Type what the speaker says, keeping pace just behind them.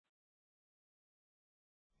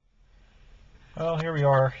Well, here we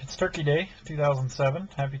are. It's Turkey Day, 2007.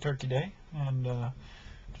 Happy Turkey Day. And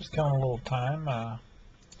just killing a little time.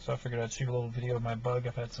 So I figured I'd shoot a little video of my bug.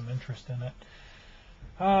 I've had some interest in it.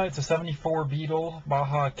 It's a 74 Beetle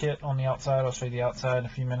Baja kit on the outside. I'll show you the outside in a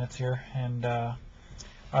few minutes here. And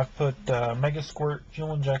I've put megasquirt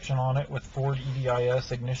fuel injection on it with Ford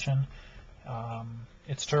EDIS ignition.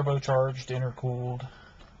 It's turbocharged, intercooled.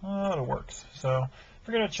 It works. So I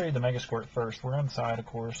figured I'd show you the megasquirt first. We're inside, of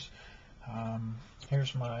course.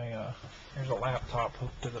 Here's a laptop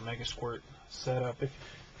hooked to the megasquirt setup. If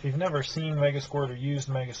you've never seen megasquirt or used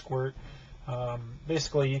megasquirt,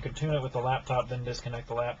 basically you can tune it with the laptop, then disconnect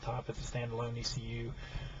the laptop. It's a standalone ECU.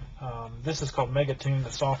 This is called Megatune,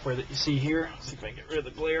 the software that you see here. Let's see if I can get rid of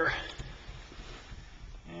the glare.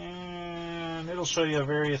 And it'll show you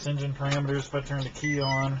various engine parameters. If I turn the key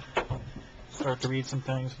on, start to read some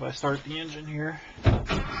things. If I start the engine here,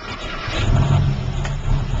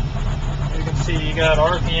 you can see you got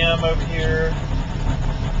RPM over here,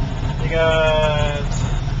 you got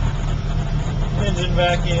engine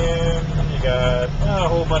vacuum, you got a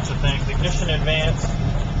whole bunch of things. Ignition advance,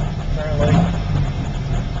 currently,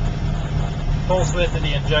 pulse width of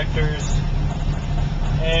the injectors,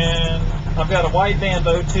 and I've got a wideband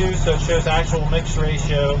O2, so it shows actual mix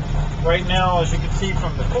ratio. Right now, as you can see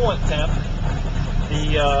from the coolant temp,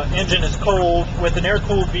 the engine is cold. With an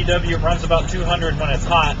air-cooled VW, it runs about 200 when it's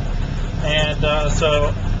hot. And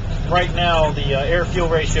so right now the air-fuel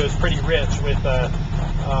ratio is pretty rich with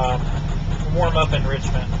warm-up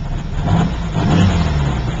enrichment.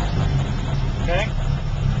 Okay,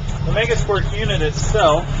 the megasquirt unit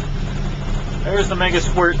itself, there's the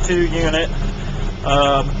megasquirt 2 unit.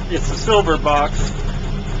 It's a silver box.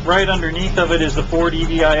 Right underneath of it is the Ford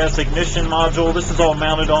EDIS ignition module. This is all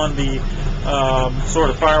mounted on the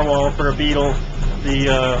sort of firewall for a Beetle.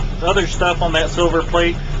 The other stuff on that silver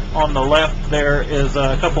plate on the left there is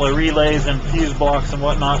a couple of relays and fuse blocks and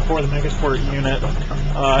whatnot for the megasquirt unit,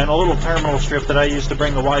 and a little terminal strip that I use to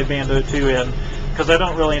bring the wideband O2 in, because I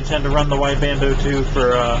don't really intend to run the wideband O2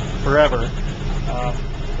 for forever.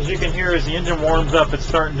 As you can hear, as the engine warms up, it's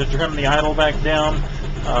starting to trim the idle back down.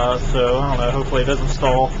 So I don't know, hopefully it doesn't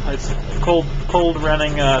stall. It's cold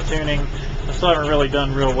running tuning. I still haven't really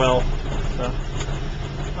done real well. So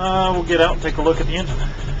we'll get out and take a look at the engine.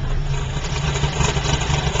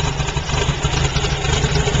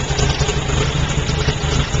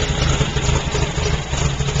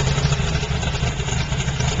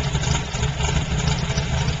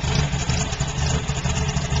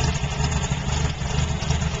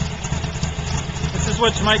 This is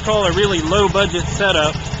what you might call a really low budget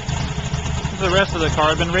setup. This is the rest of the car.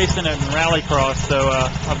 I've been racing it in rallycross, so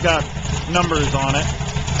I've got numbers on it.